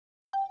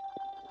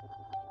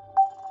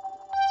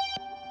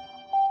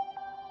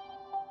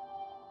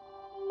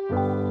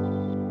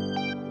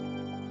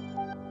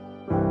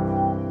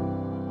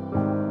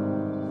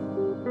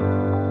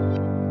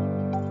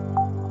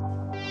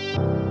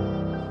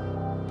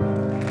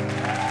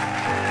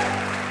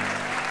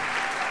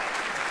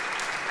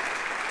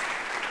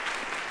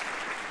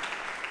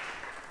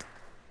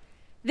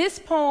This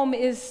poem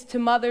is to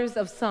mothers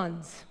of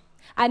sons.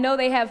 I know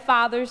they have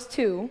fathers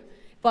too,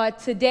 but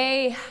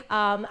today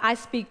I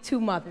speak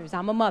to mothers.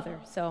 I'm a mother,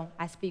 so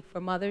I speak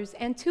for mothers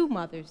and to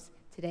mothers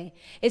today.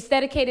 It's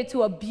dedicated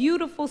to a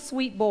beautiful,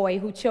 sweet boy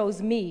who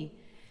chose me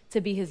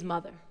to be his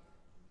mother.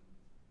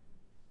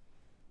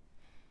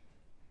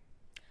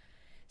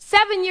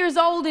 7 years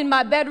old in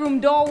my bedroom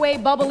doorway,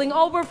 bubbling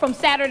over from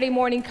Saturday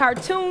morning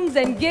cartoons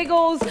and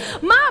giggles.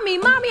 Mommy,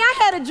 I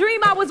had a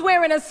dream I was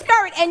wearing a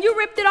skirt and you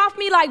ripped it off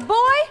me like,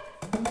 boy,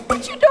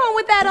 what you doing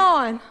with that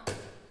on?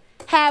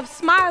 Half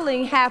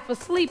smiling, half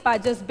asleep, I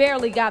just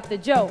barely got the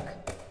joke.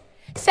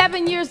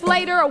 7 years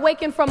later,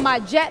 awakened from my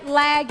jet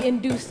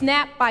lag-induced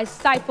nap by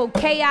stifled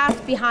chaos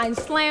behind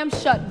slammed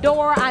shut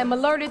door, I'm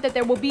alerted that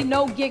there will be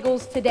no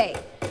giggles today.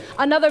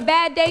 Another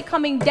bad day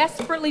coming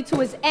desperately to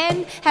its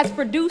end has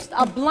produced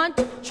a blunt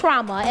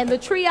trauma, and the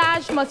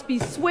triage must be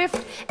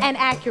swift and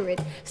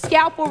accurate.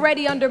 Scalpel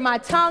ready under my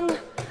tongue,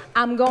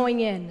 I'm going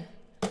in.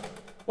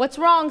 What's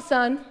wrong,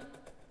 son?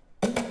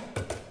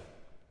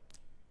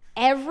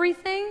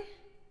 Everything?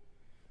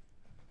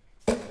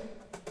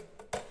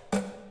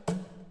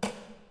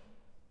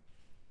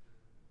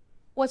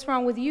 What's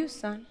wrong with you,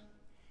 son?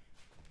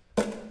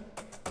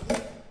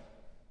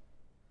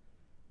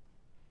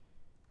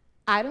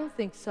 I don't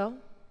think so.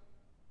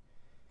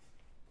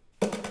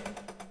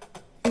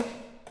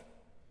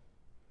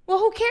 Well,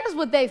 who cares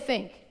what they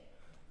think?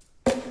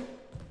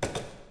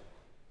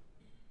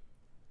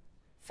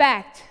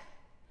 Fact,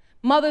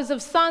 mothers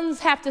of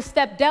sons have to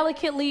step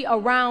delicately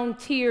around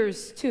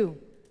tears too.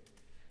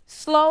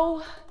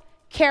 Slow,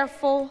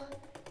 careful,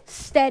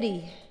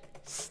 steady,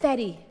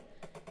 steady,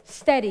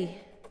 steady.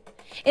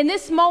 In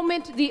this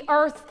moment, the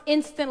earth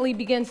instantly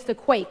begins to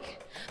quake.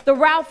 The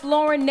Ralph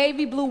Lauren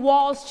navy blue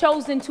walls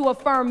chosen to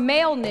affirm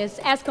maleness,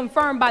 as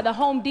confirmed by the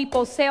Home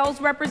Depot sales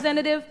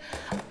representative,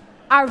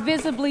 are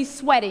visibly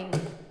sweating.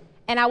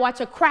 And I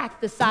watch a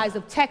crack the size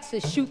of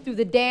Texas shoot through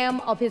the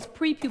dam of his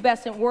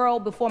prepubescent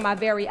world before my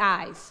very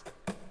eyes.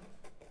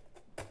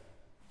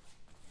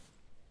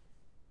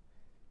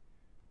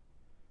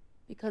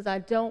 Because I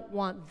don't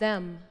want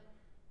them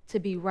to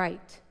be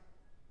right.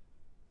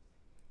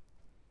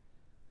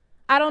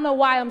 I don't know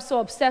why I'm so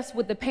obsessed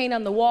with the paint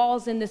on the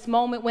walls in this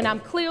moment when I'm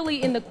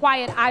clearly in the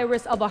quiet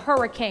iris of a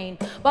hurricane,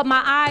 but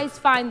my eyes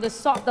find the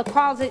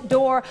closet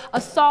door a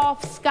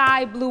soft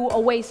sky blue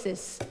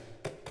oasis.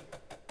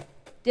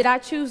 Did I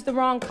choose the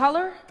wrong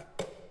color?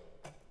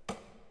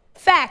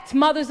 Fact,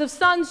 mothers of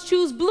sons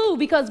choose blue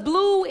because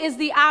blue is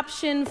the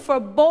option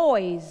for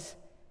boys,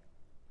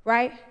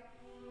 right?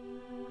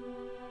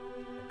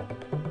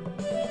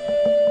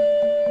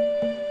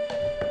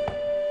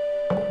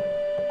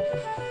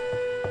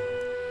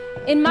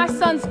 In my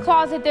son's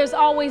closet, there's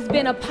always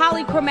been a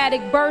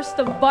polychromatic burst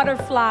of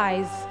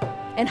butterflies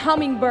and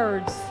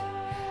hummingbirds,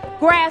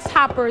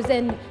 grasshoppers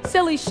and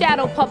silly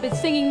shadow puppets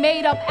singing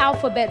made-up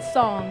alphabet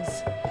songs,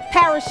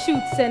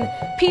 parachutes and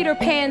Peter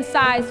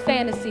Pan-sized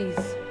fantasies.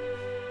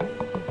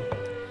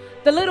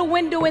 The little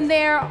window in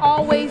there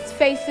always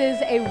faces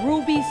a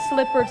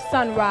ruby-slippered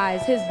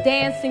sunrise, his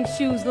dancing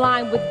shoes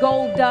lined with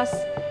gold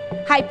dust,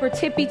 hyper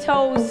tippy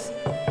toes,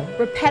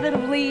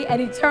 repetitively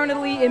and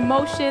eternally in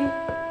motion.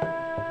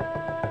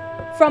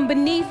 From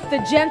beneath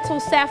the gentle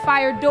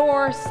sapphire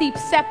door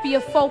seeps sepia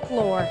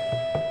folklore,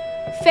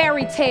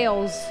 fairy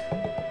tales,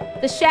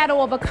 the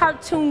shadow of a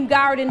cartoon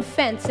garden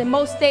fence, and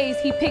most days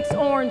he picks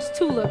orange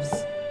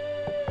tulips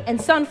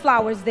and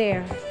sunflowers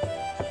there.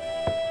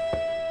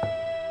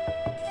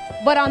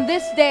 But on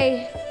this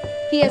day,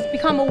 he has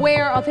become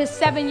aware of his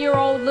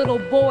 7-year-old little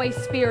boy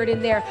spirit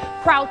in there,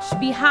 crouched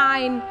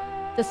behind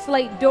the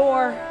slate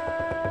door,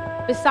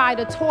 beside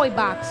a toy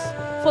box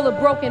full of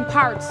broken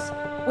parts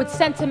with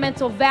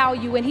sentimental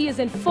value, and he is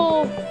in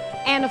full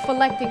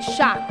anaphylactic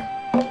shock.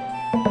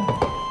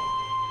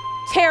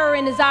 Terror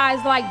in his eyes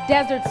like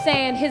desert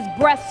sand, his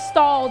breath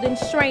stalled in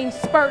strange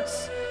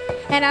spurts,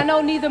 and I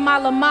know neither my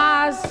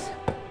Lamaze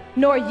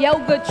nor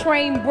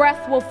yoga-trained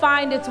breath will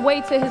find its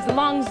way to his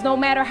lungs, no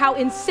matter how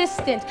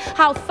insistent,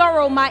 how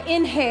thorough my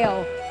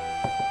inhale,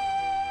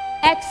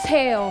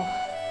 exhale.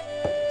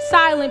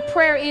 Silent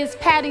prayer is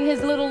patting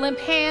his little limp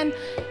hand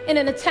in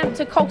an attempt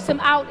to coax him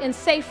out and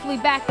safely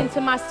back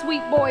into my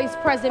sweet boy's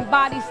present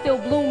body, still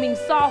blooming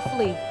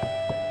softly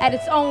at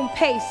its own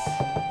pace.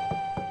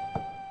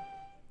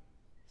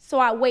 So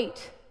I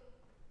wait.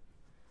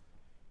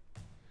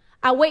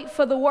 I wait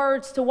for the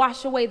words to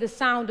wash away the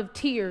sound of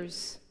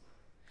tears.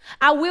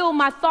 I will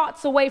my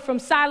thoughts away from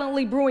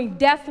silently brewing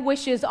death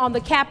wishes on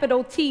the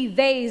capital T,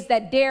 theys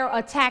that dare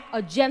attack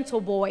a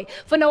gentle boy.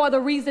 For no other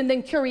reason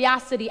than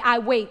curiosity, I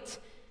wait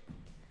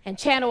and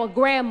channel a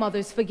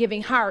grandmother's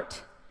forgiving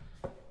heart.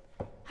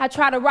 I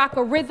try to rock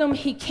a rhythm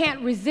he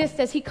can't resist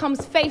as he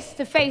comes face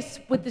to face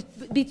with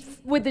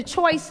the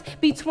choice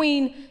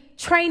between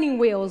training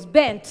wheels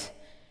bent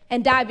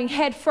and diving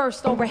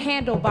headfirst over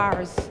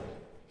handlebars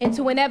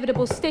into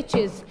inevitable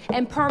stitches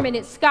and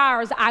permanent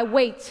scars. I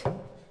wait.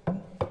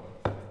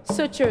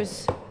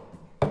 Sutures,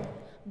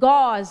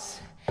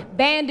 gauze,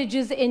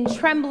 bandages in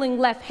trembling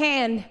left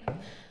hand.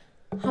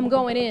 I'm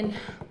going in.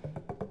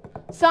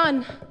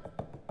 Son,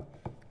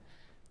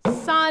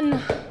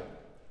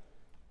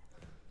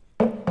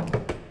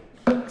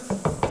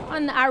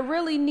 I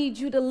really need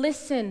you to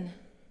listen.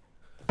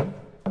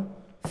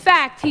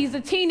 Fact, he's a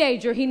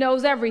teenager, he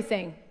knows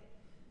everything.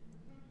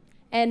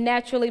 And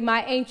naturally,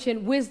 my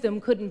ancient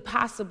wisdom couldn't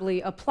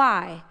possibly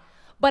apply.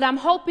 But I'm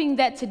hoping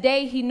that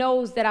today he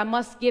knows that I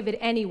must give it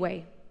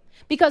anyway.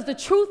 Because the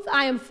truth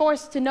I am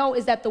forced to know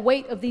is that the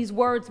weight of these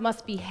words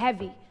must be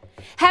heavy.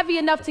 Heavy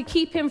enough to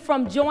keep him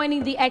from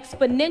joining the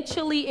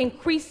exponentially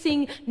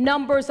increasing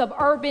numbers of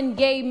urban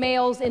gay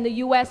males in the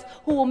U.S.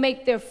 who will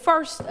make their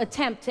first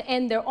attempt to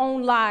end their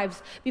own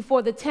lives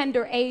before the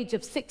tender age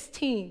of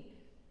 16.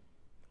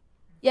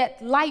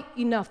 Yet light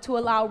enough to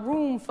allow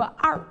room for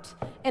art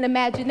and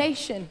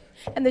imagination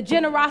and the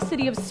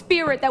generosity of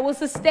spirit that will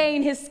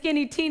sustain his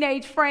skinny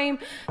teenage frame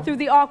through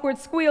the awkward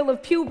squeal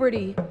of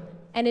puberty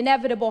and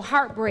inevitable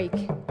heartbreak.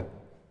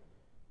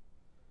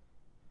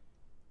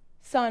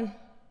 Son,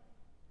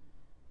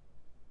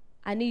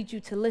 I need you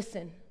to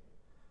listen.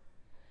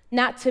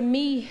 Not to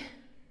me,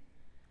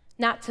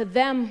 not to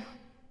them.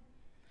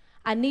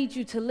 I need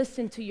you to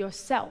listen to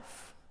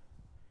yourself.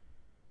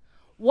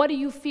 What do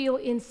you feel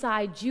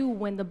inside you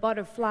when the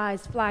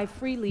butterflies fly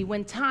freely,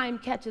 when time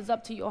catches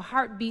up to your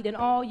heartbeat and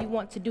all you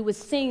want to do is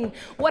sing?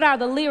 What are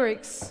the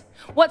lyrics?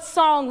 What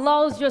song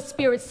lulls your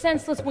spirit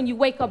senseless when you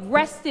wake up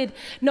rested?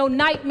 No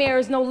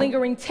nightmares, no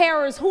lingering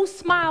terrors. Whose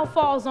smile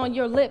falls on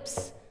your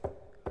lips?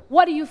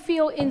 What do you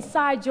feel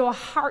inside your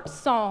heart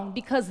song?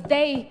 Because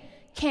they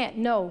can't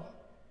know.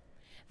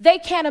 They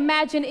can't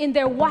imagine in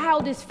their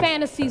wildest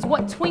fantasies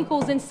what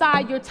twinkles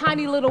inside your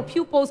tiny little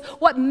pupils,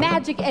 what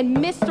magic and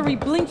mystery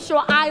blinks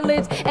your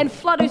eyelids and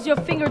flutters your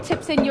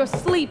fingertips in your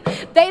sleep.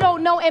 They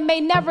don't know and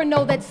may never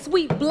know that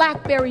sweet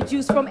blackberry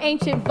juice from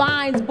ancient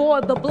vines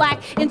boiled the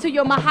black into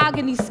your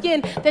mahogany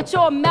skin, that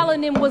your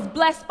melanin was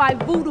blessed by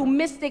voodoo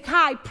mystic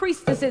high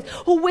priestesses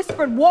who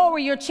whispered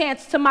warrior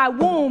chants to my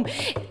womb.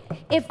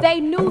 If they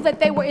knew that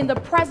they were in the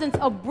presence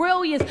of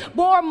brilliance,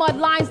 more mud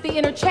lines the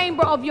inner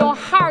chamber of your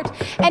heart.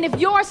 And if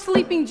your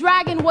sleeping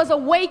dragon was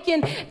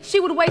awakened, she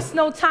would waste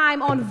no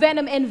time on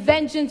venom and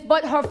vengeance,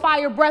 but her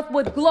fire breath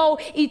would glow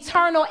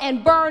eternal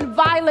and burn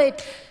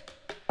violet.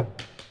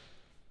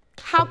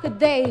 How could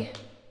they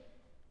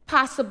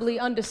possibly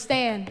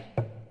understand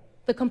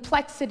the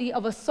complexity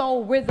of a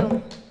soul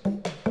rhythm?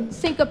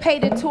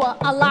 Syncopated to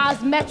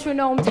Allah's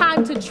metronome,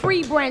 time to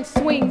tree branch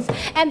swings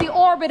and the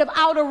orbit of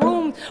outer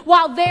rooms,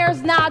 while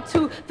theirs nod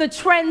to the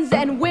trends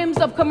and whims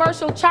of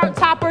commercial chart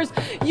toppers.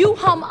 You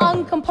hum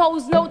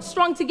uncomposed notes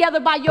strung together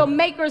by your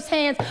maker's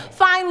hands,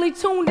 finely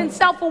tuned and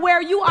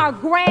self-aware. You are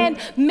grand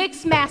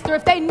mix master.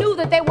 If they knew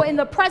that they were in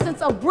the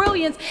presence of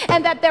brilliance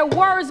and that their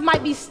words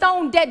might be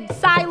stone dead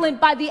silent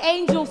by the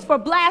angels for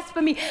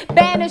blasphemy,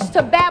 banished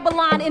to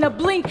Babylon in a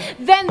blink,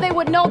 then they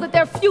would know that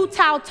their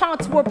futile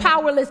taunts were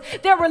powerless,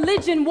 their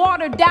religion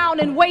watered down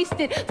and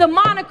wasted, the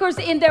monikers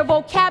in their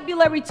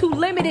vocabulary too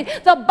limited,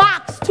 the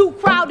box too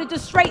crowded to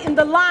straighten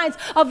the lines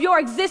of your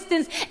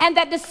existence, and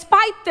that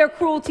despite their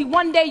cruelty,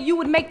 one day you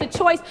would make the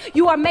choice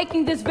you are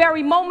making this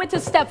very moment to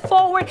step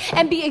forward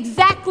and be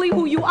exactly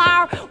who you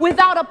are,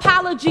 without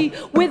apology,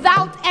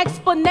 without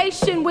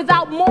explanation,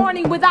 without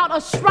mourning, without a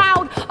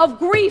shroud of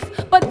grief.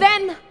 But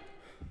then,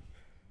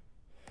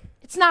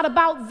 it's not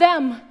about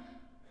them,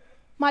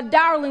 my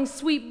darling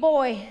sweet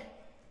boy.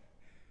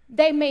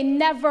 They may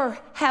never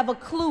have a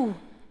clue.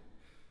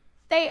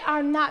 They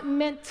are not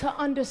meant to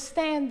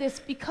understand this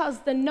because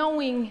the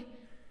knowing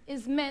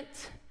is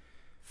meant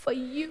for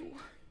you.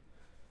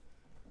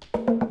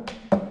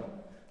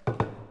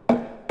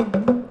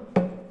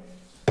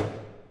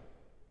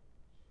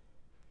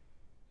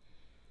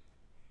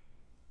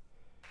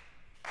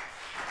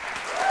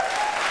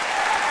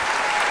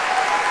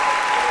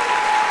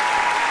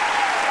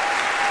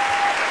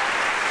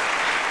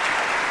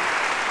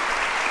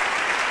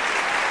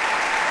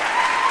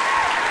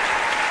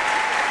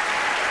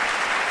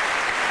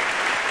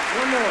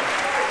 One more.